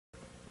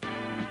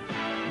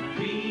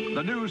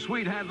The new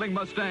sweet handling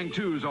Mustang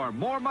IIs are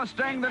more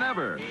Mustang than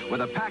ever,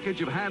 with a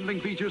package of handling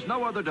features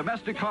no other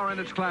domestic car in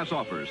its class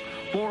offers.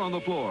 4 on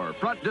the floor,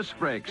 front disc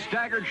brakes,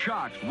 staggered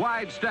shocks,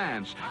 wide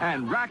stance,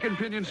 and rack and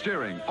pinion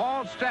steering,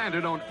 all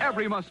standard on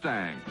every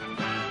Mustang.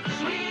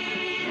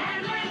 Sweet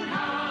handling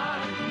car,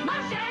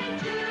 Mustang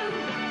II,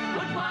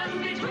 put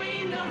one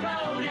between the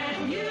road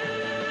and you.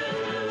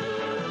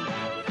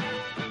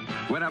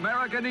 When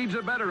America needs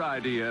a better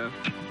idea,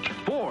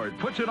 Ford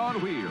puts it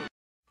on wheels.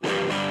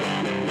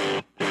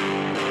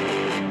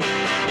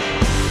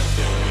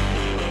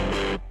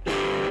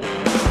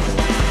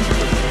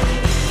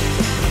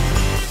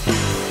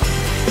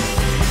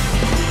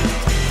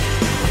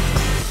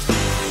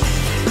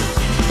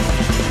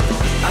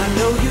 I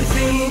know you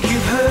think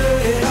you've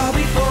heard it all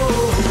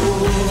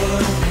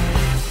before,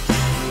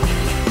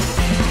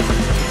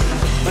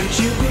 but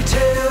you will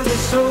tell the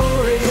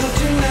story of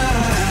tonight.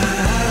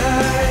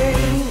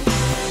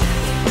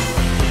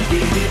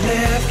 Get it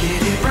left,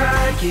 get it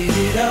right, get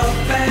it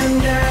up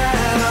and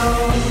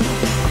down.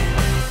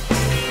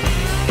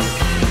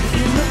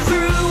 You look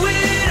through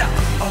it,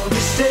 I'll be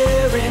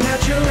staring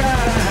at your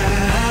eyes.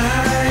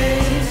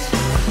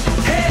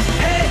 Hey,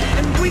 hey,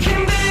 and we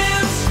can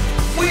dance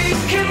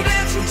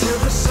until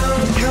the sun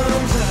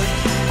comes up.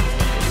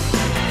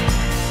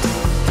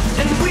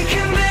 And we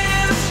can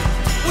dance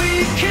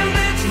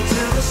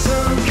until the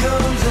sun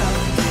comes up.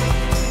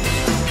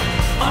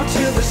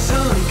 Until the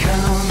sun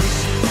comes.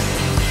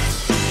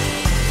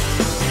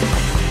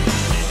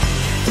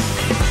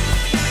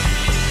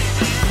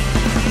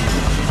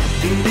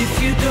 And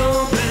if you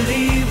don't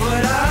believe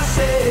what I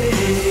say,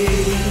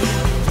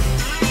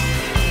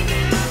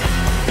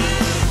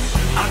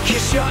 I'll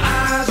kiss your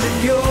eyes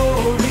and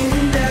you're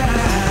in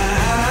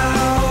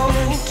doubt.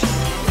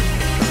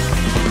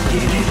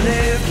 Get it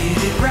left,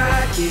 get it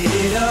right, get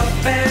it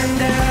up and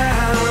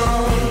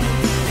down.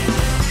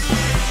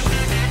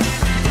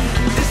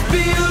 This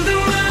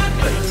building might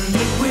burn,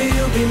 but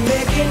we'll be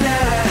making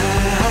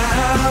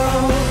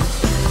out.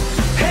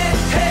 Hey,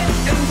 hey,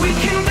 and we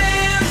can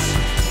dance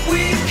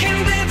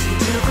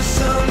until the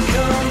sun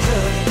comes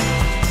up.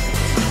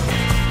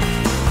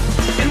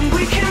 And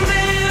we can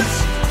dance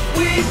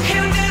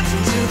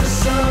until the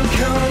sun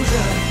comes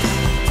up.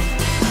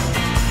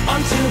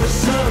 Until the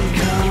sun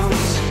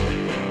comes.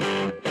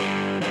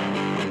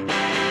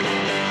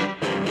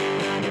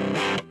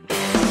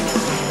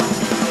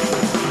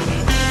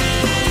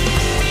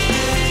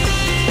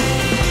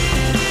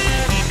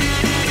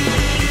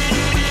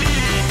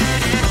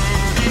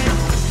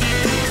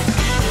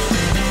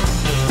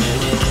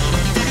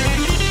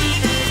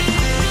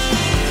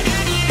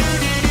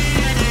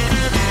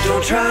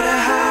 Don't try to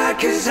hide,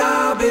 'cause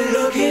I'll be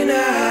looking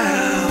out.